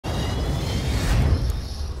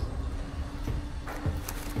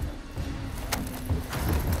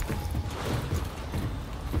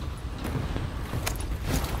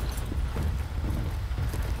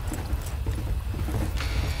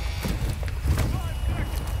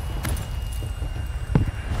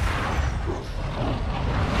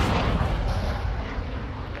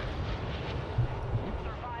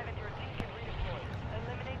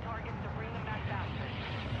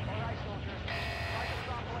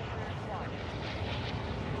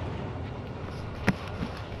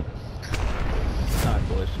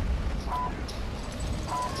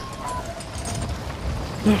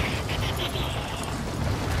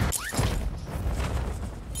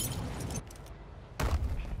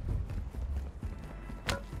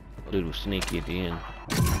Dude was sneaky at the end.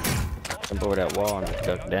 Jump over that wall and just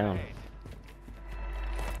duck down.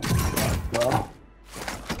 Well,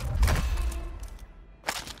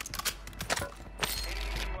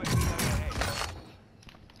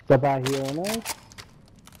 step out here on us.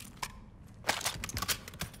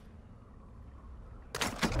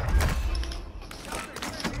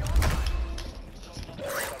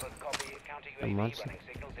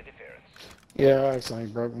 Yeah, I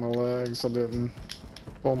accidentally broke my legs. I didn't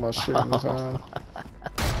pull my shit in time. I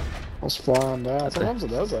was flying down. Sometimes it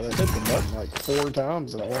does that. I hit the button like 4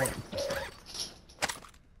 times and it won't.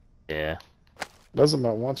 Yeah. It does it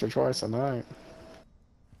about once or twice a night.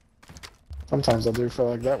 Sometimes I do feel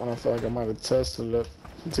like that when I feel like I might have tested it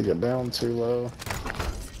to get down too low.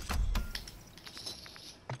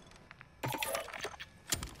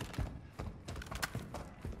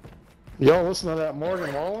 Y'all listen to that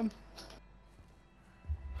Morgan Wallen?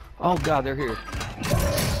 Oh god, they're here.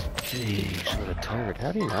 Jeez, what a turd.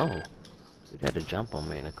 How do you know? He had to jump on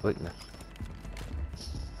me in a quickness.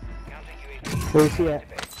 Where's he at?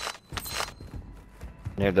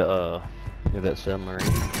 Near the near that submarine.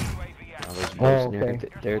 All those boats Oh, near okay.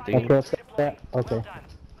 there at the Okay, end. let's get that. Okay.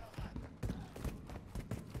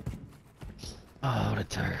 Oh, what a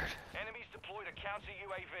turd. Enemies deployed a counter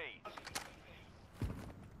UAV.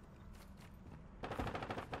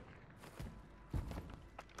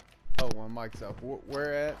 Oh, one mic's up.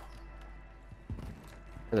 Where at?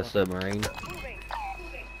 The submarine.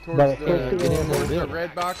 Towards Get in towards the building.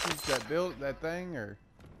 red boxes that built that thing, or?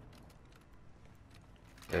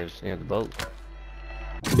 There's near the boat.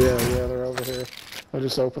 Yeah, they're over here. I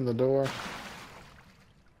just opened the door.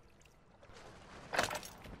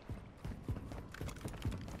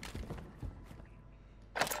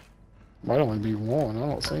 Might only be one. I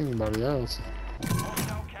don't see anybody else.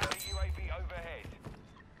 Hostile counter UAV overhead.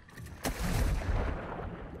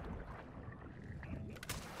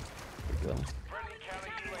 There you go. Friendly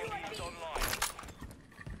counter UAV is online.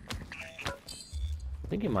 I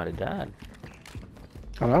think he might have died.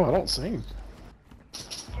 I know, I don't see him.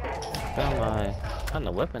 Found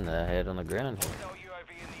the weapon that I had on the ground here. Hostile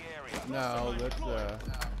UAV in the area. No, that's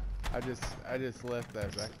I just left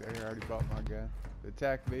that back there. I already bought my gun. The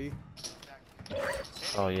TAC B.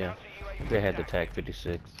 Oh yeah. They had the TAC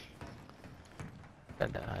 56. I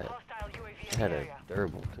died. Hostile UAV It in had the a area.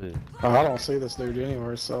 durable too. Oh, I don't see this dude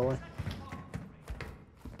anywhere, Sully.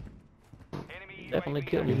 Enemy Definitely UAV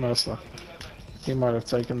killed He him. must have. He might have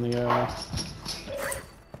taken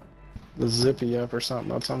the zippy up or something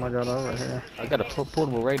by the time I got over here. I got a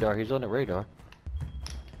portable radar. He's on the radar.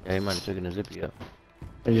 Yeah, he might have taken the zippy up.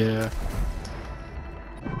 Yeah.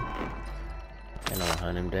 And I'll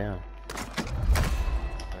hunt him down.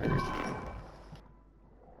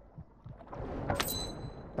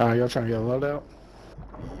 Y'all trying to get a loadout?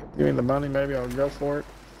 Give me the money, maybe I'll go for it.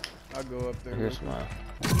 I'll go up there. Here's with my.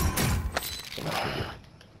 you.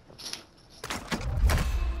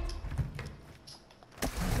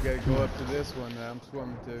 Gotta go up to this one that I'm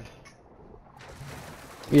swimming to.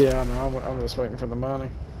 Yeah, I know. I'm just waiting for the money.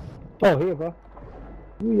 Oh, here, bro.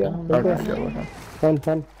 Yeah. Okay, go with him. Fun.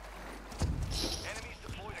 Enemies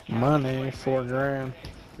deployed a counter Money, 4 grand.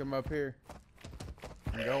 Come up here.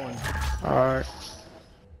 I'm going. Alright. Our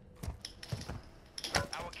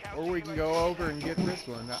counter Or we can go over and get this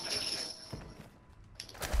one.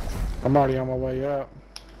 I'm already on my way up.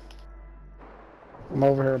 I'm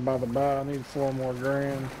over here by the buy. I need 4 more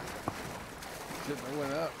grand. Shouldn't have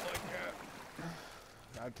went up like that.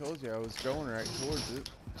 I told you I was going right towards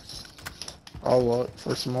it. I'll look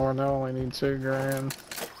for some more. Now I only need 2 grand.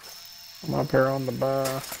 I'm up here on the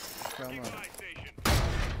buy. Come on.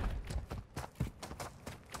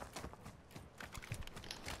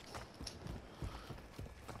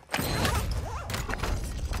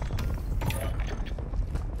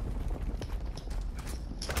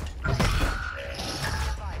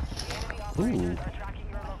 Ooh.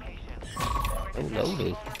 Oh,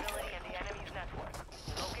 loaded.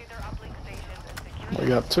 We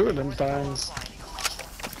got 2 of them things.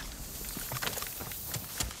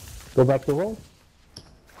 Go back to home.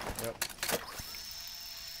 Yep.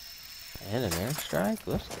 And an airstrike?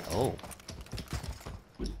 Let's go.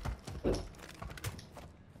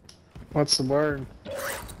 What's the word?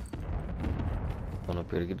 Going up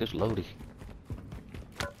here to get this loady.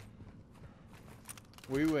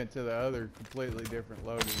 We went to the other completely different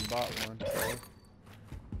load and bought one. So.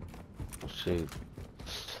 Shoot.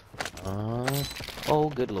 Oh,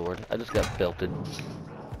 good lord. I just got pelted.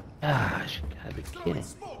 Ah, you gotta be kidding.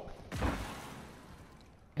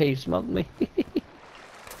 Hey, you smoked me?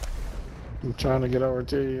 I'm trying to get over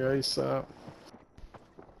to you ASAP.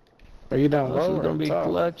 Are you down Oh, this low is or gonna up be top?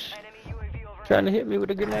 clutch. Enemy UAV overhead. Trying to hit me with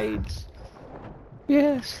the grenades.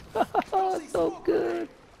 Yes. So good.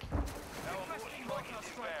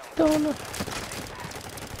 Donut.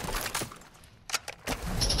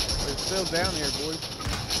 They're still down here, boys.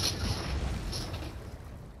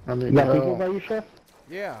 I need You got people help. by you, Chef?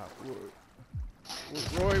 Yeah.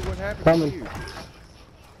 Roy, what happened Coming. to you?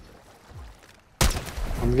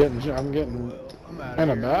 I'm getting I'm out in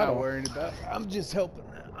of a here. I'm not battle. worried about it. I'm just helping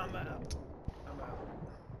now. I'm out.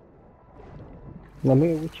 Let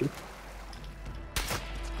me with you.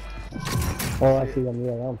 Oh, I see them.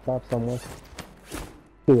 Yeah, on top somewhere.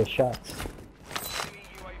 See the shots. Enemy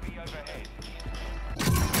UAV overhead.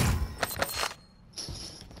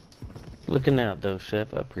 Looking out though,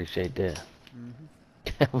 Chef. I appreciate that.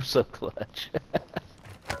 That was so clutch.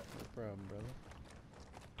 No problem, brother.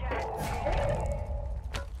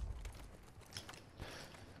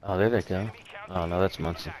 Oh, there they go. Enemy counter Oh no, that's UAV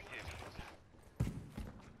Munson. active.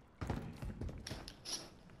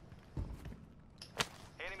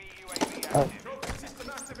 Enemy UAV active.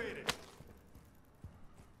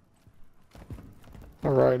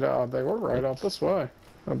 Right, they were right out this way.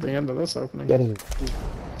 At the end of this opening. Getting Your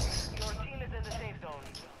team is in the safe zone.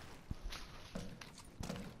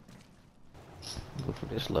 Go for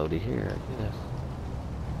this loady here, I guess.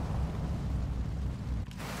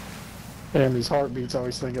 And these heartbeats, I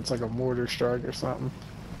always think it's like a mortar strike or something.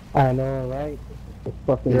 I know, right? It's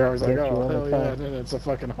fucking You're always like, get you oh, all hell the yeah, time. and then it's a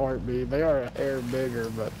fucking heartbeat. They are a hair bigger,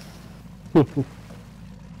 but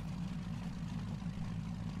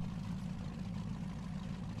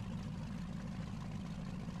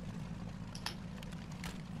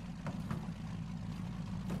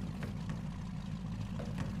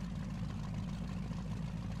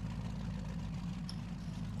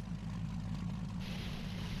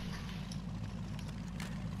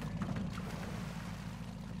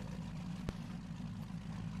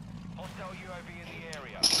Hostile UAV in the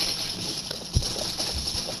area.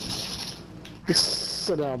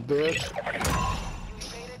 sit down, bitch. You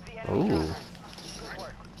evaded the enemy. Ooh. Good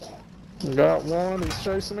work. Got one, he's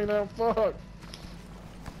chasing me now, fuck.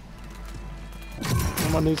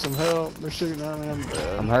 I'm gonna need some help. They're shooting at me, I'm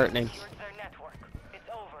dead. I'm hurting him. Secured their network. It's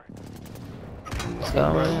over.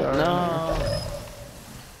 Coming. No.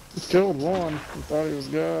 Killed one. I thought he was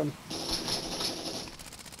good.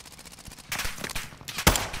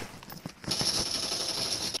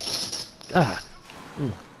 Ah.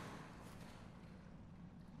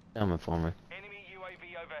 Coming for me. Enemy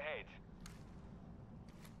UAV overhead.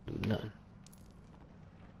 Do nothing.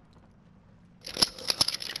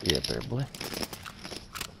 Yeah, there, boy.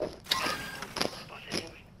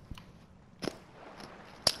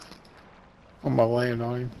 I'm gonna land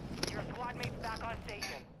on him. Your squad mates back on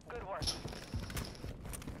station. Good work.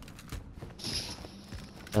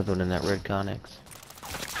 Other than that red Connex.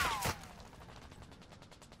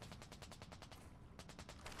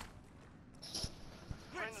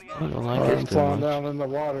 Friendly I don't enemy. like Alright, it I'm too flying much. down in the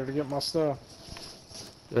water to get my stuff.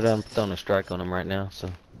 But I'm throwing a strike on him right now, so.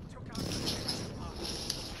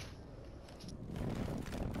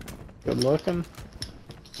 Good looking.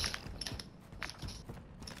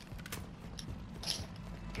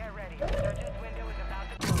 Get ready. Surgeon's window is about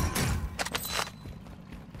to close.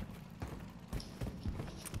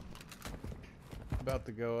 About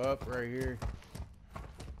to go up right here.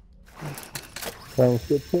 Sounds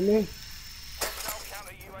good to me. Hostile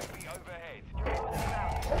counter UAV overhead. You're moving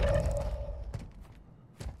around.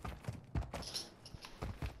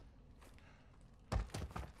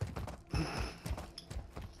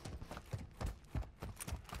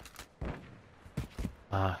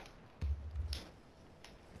 Ah.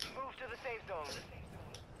 Move to the safe zone.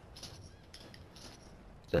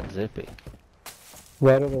 Is that Zippy?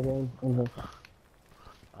 Right over there.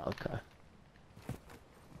 Okay.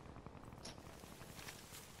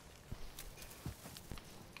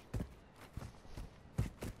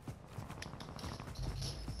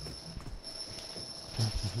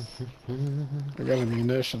 I got a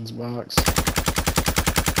munitions box.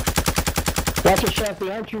 Watch it, Chef,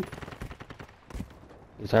 behind you.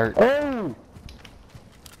 He's hurt. Oh!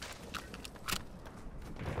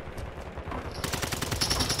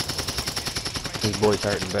 These boys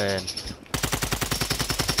hurting bad.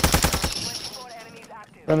 Squad enemies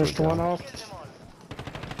active. Finished one off. Kill them all.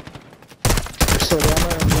 They're still down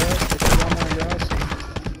there, guys. They're still down there,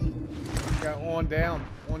 guys. Got one down.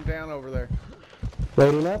 One down over there.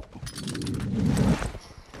 Loading up.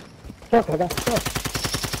 Fuck, I got stuck.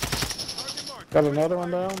 Got another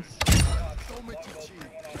one down.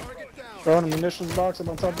 Throwing a munitions box up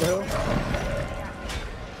on top of the hill.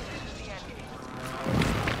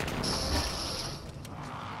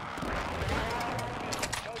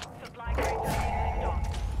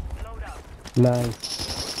 Nice.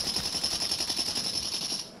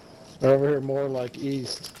 They're over here more like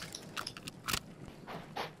east.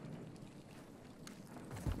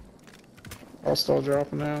 I'll still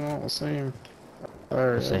dropping down. I don't see him.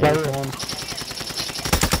 There, I see him. there's one.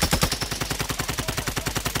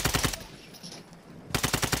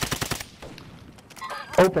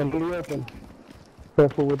 Open, really open.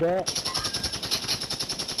 Careful with that.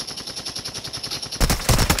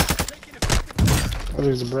 Oh,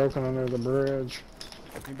 there's a broken under the bridge.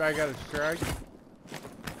 Anybody got a strike?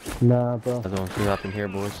 Nah, bro. Another one flew up in here,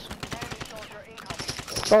 boys.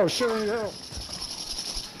 Oh, shit, I need help.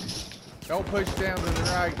 Don't push down to the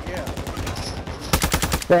right yet.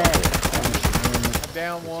 Bad. I'm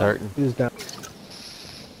down one. Certain. He's down.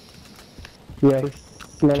 Yeah, he's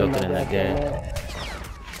smelling Choking in that gas.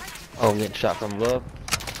 Oh, I'm getting shot from above.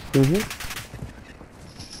 Mm-hmm.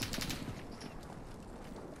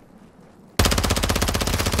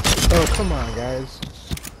 Oh, come on, guys.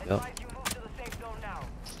 Yep.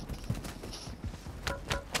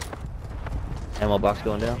 Ammo box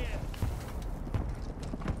going down.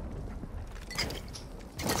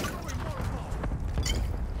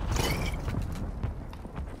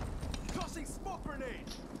 Tossing smoke grenade.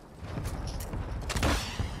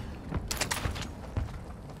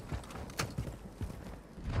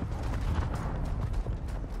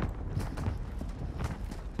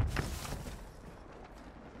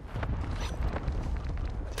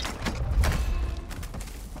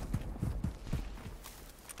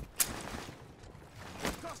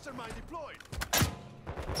 Cluster mine deployed.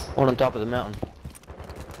 One on top of the mountain.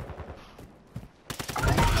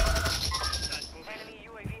 Enemy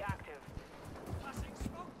UAV active. Tossing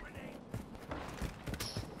smoke grenade.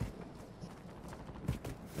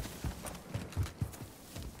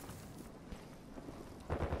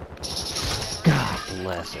 God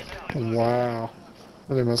bless it. Wow.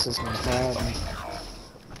 They must have been hiding.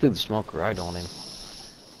 I threw the smoke right on him.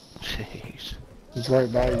 Jeez. He's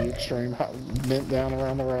right by you, extreme. Bent down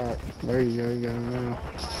around the rock. There you go, you got him now.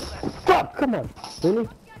 Fuck, come on. Really?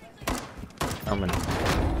 Coming.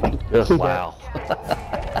 Ugh, wow.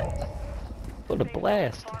 What a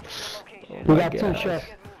blast. Oh We my got two gosh. shots.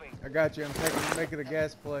 I got you. I'm making a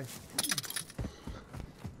gas play.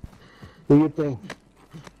 Do you think?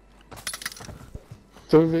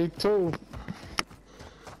 2v2.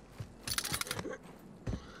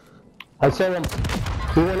 I saw him.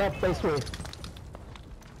 He went up this way.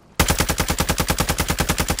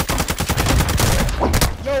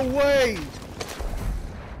 No way!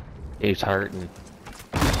 He's hurting.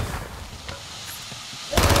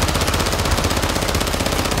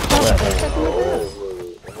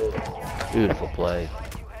 Beautiful play.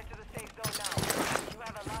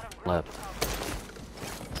 Left.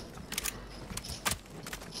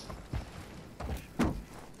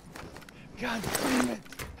 God damn it!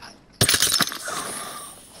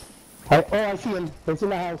 I see him. He's in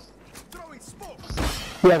the house. Throwing smoke.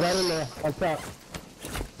 Yeah, right in there. On top.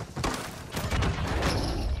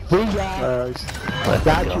 We got Nice. Let's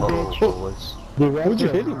Got you, go, bitch. boys. the Who'd you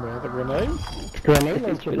rest hit him with? A grenade? Grenade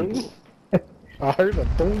launcher, baby. I heard a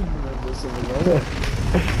boom in this in the road.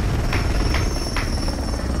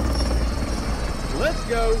 Let's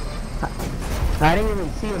go! I didn't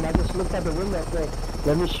even see him. I just looked out the window and said,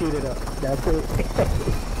 let me shoot it up. That's it.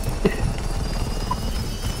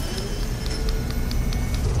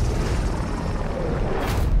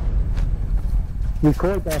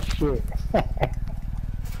 Record that shit.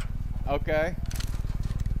 Okay.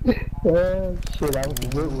 Oh, shit, that was a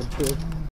good one, too.